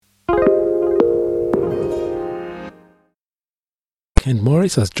Kent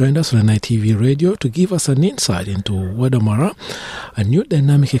Morris has joined us on NITV Radio to give us an insight into Wurdha Marra, a new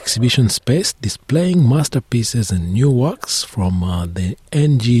dynamic exhibition space displaying masterpieces and new works from the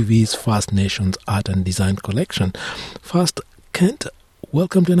NGV's First Nations Art and Design collection. First, Kent,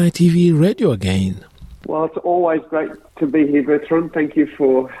 welcome to NITV Radio again. Well, it's always great to be here, Bertrand. Thank you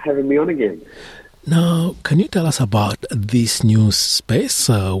for having me on again. Now, can you tell us about this new space,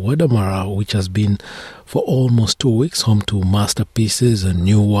 Wurdha Marra, which has been for almost 2 weeks home to masterpieces and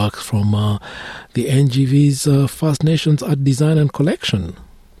new works from the NGV's First Nations Art Design and Collection?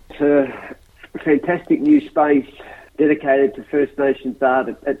 It's a fantastic new space dedicated to First Nations art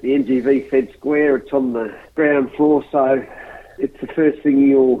at the NGV Fed Square. It's on the ground floor, so it's the first thing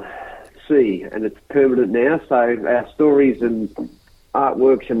you'll see, and it's permanent now. So our stories and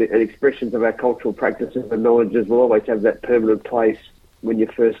artworks and expressions of our cultural practices and knowledges will always have that permanent place when you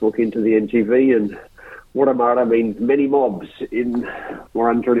first look into the NGV. And Wurdha Marra means many mobs in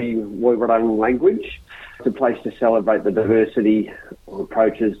Wurundjeri Woiwurrung language. It's a place to celebrate the diversity of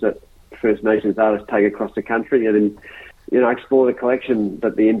approaches that First Nations artists take across the country and explore the collection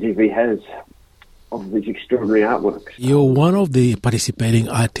that the NGV has of these extraordinary artworks. You're one of the participating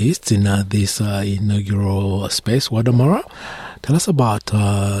artists in this inaugural space, Wurdha Marra. Tell us about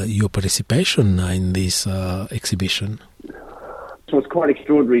your participation in this exhibition. So it's quite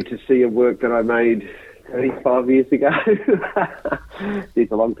extraordinary to see a work that I made 35 years ago.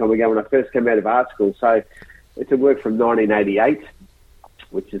 It's a long time ago when I first came out of art school. So it's a work from 1988,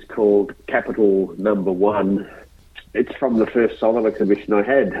 which is called Capital Number 1. It's from the first solo exhibition I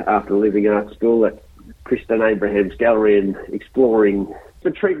had after leaving art school at Kristen Abraham's gallery and exploring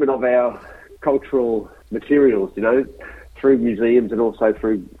the treatment of our cultural materials, through museums and also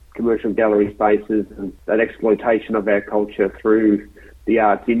through commercial gallery spaces, and that exploitation of our culture through the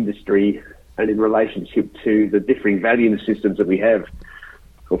arts industry and in relationship to the differing value systems that we have.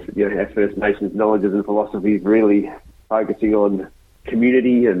 Of course, our First Nations knowledges and philosophies really focusing on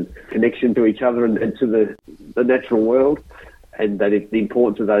community and connection to each other and to the natural world, and that it's the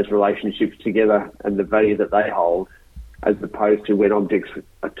importance of those relationships together and the value that they hold, as opposed to when objects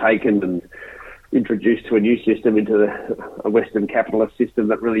are taken and introduced to a new system, into a Western capitalist system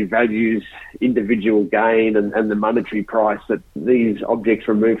that really values individual gain and the monetary price that these objects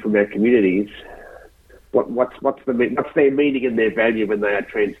remove from our communities. What's their meaning and their value when they are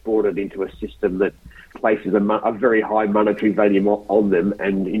transported into a system that places a very high monetary value on them,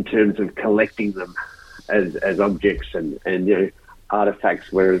 and in terms of collecting them as objects and artifacts,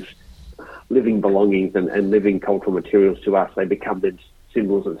 whereas living belongings and living cultural materials to us, they become then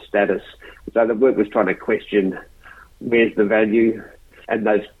symbols of status. So the work was trying to question where's the value, and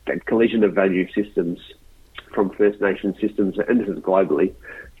that collision of value systems from First Nation systems, and this is globally,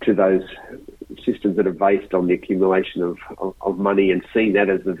 to those systems that are based on the accumulation of money and seeing that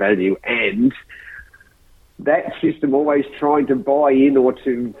as the value, and that system always trying to buy in or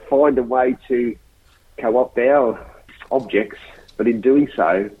to find a way to co-opt our objects, but in doing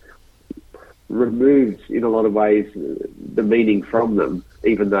so removes in a lot of ways the meaning from them,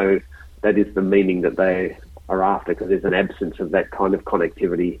 even though that is the meaning that they are after, because there's an absence of that kind of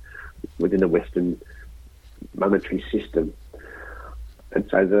connectivity within a Western monetary system. And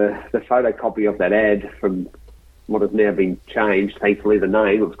so the photocopy of that ad from what has now been changed, thankfully the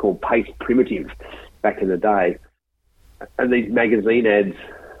name, it was called Paste Primitive back in the day, and these magazine ads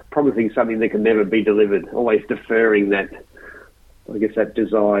promising something that can never be delivered, always deferring that, I guess, that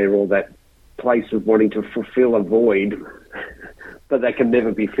desire or that place of wanting to fulfill a void, but that can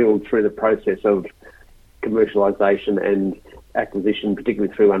never be filled through the process of commercialisation and acquisition,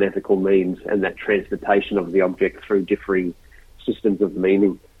 particularly through unethical means, and that transportation of the object through differing systems of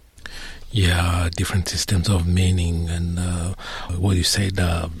meaning. Yeah, different systems of meaning, and what you said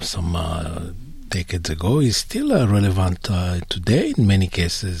some decades ago is still relevant today in many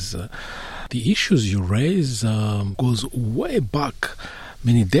cases. The issues you raise goes way back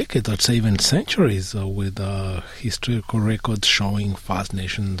many decades, I'd say even centuries, with historical records showing First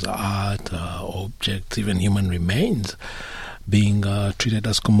Nations art, objects, even human remains being treated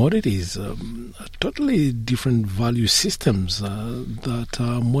as commodities, totally different value systems that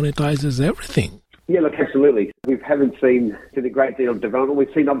monetizes everything. Yeah, look, absolutely. We haven't seen a great deal of development.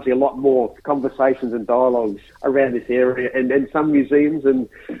 We've seen obviously a lot more conversations and dialogues around this area, and some museums and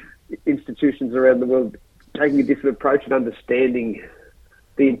institutions around the world taking a different approach and understanding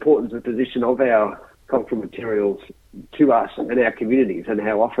the importance and position of our cultural materials to us and our communities, and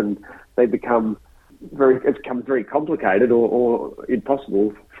how often they become very complicated or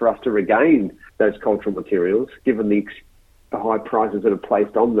impossible for us to regain those cultural materials, given the high prices that are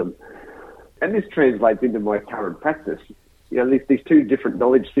placed on them. And this translates into my current practice. these two different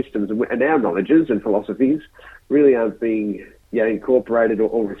knowledge systems and our knowledges and philosophies really aren't being incorporated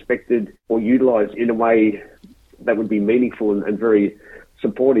or respected or utilised in a way that would be meaningful and very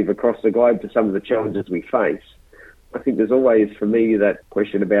supportive across the globe to some of the challenges we face. I think there's always, for me, that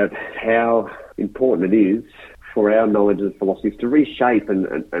question about how important it is for our knowledge and philosophies to reshape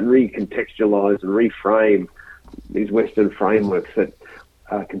and recontextualise and reframe these Western frameworks that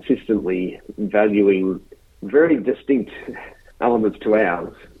are consistently valuing very distinct elements to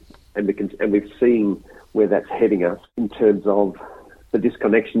ours, and we've seen where that's heading us in terms of the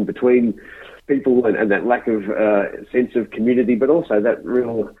disconnection between people and that lack of sense of community, but also that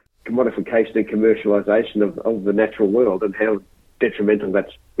real commodification and commercialisation of the natural world and how detrimental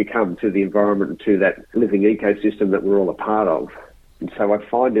that's become to the environment and to that living ecosystem that we're all a part of. And so I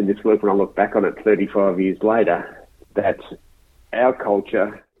find in this work, when I look back on it 35 years later, that our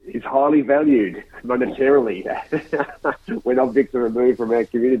culture is highly valued monetarily when objects are removed from our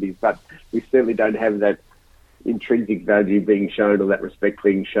communities, but we certainly don't have that intrinsic value being shown or that respect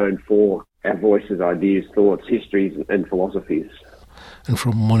being shown for our voices, ideas, thoughts, histories and philosophies. And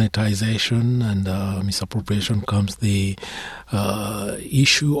from monetization and misappropriation comes the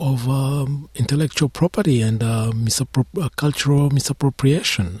issue of intellectual property and cultural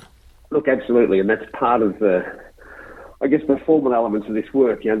misappropriation. Look, absolutely, and that's part of the formal elements of this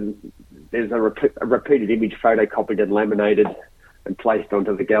work. There's a repeated image photocopied and laminated and placed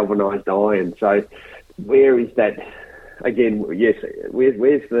onto the galvanised iron. So where is that, again, yes,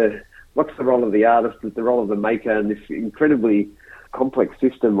 what's the role of the artist, the role of the maker in this incredibly complex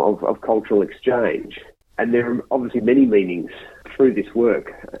system of cultural exchange? And there are obviously many meanings through this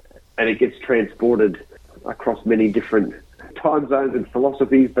work, and it gets transported across many different time zones and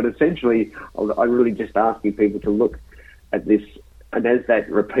philosophies, but essentially I'm really just asking people to look at this, and as that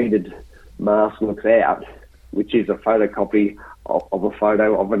repeated mask looks out, which is a photocopy of a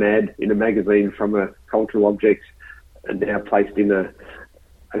photo of an ad in a magazine from a cultural object and now placed in a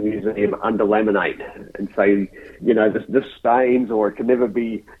museum under laminate, and say, the stains, or it can always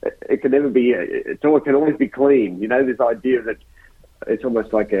be clean. This idea that it's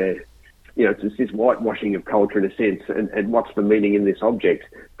almost like it's this whitewashing of culture in a sense, and what's the meaning in this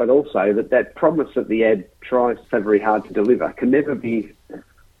object, but also that promise that the ad tries so very hard to deliver can never be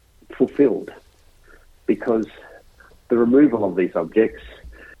fulfilled, because the removal of these objects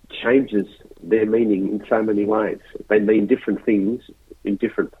changes their meaning in so many ways. They mean different things in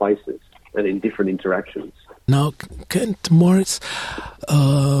different places and in different interactions. Now, Kent Morris,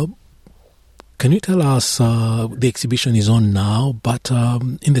 can you tell us, the exhibition is on now, but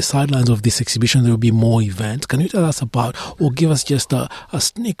in the sidelines of this exhibition there will be more events. Can you tell us about, or give us just a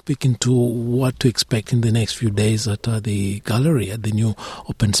sneak peek into what to expect in the next few days at the gallery, at the new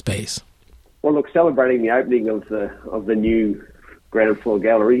open space? Well, look, celebrating the opening of the new ground floor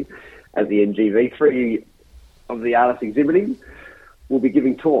gallery at the NGV, 3 of the artists exhibiting will be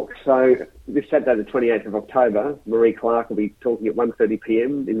giving talks. So this Saturday, the 28th of October, Marie Clark will be talking at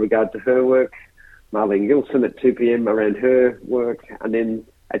 1:30pm in regard to her work, Marlene Gilson at 2pm around her work, and then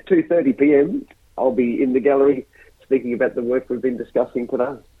at 2:30pm I'll be in the gallery speaking about the work we've been discussing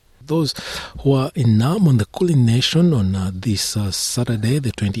today. Those who are in Nam on the Kulin Nation on this Saturday,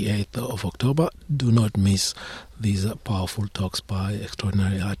 the 28th of October, do not miss these powerful talks by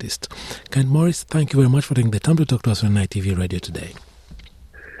extraordinary artists. Kent Morris, thank you very much for taking the time to talk to us on NITV Radio today.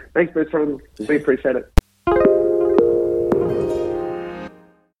 Thanks, Bertrand. We appreciate it.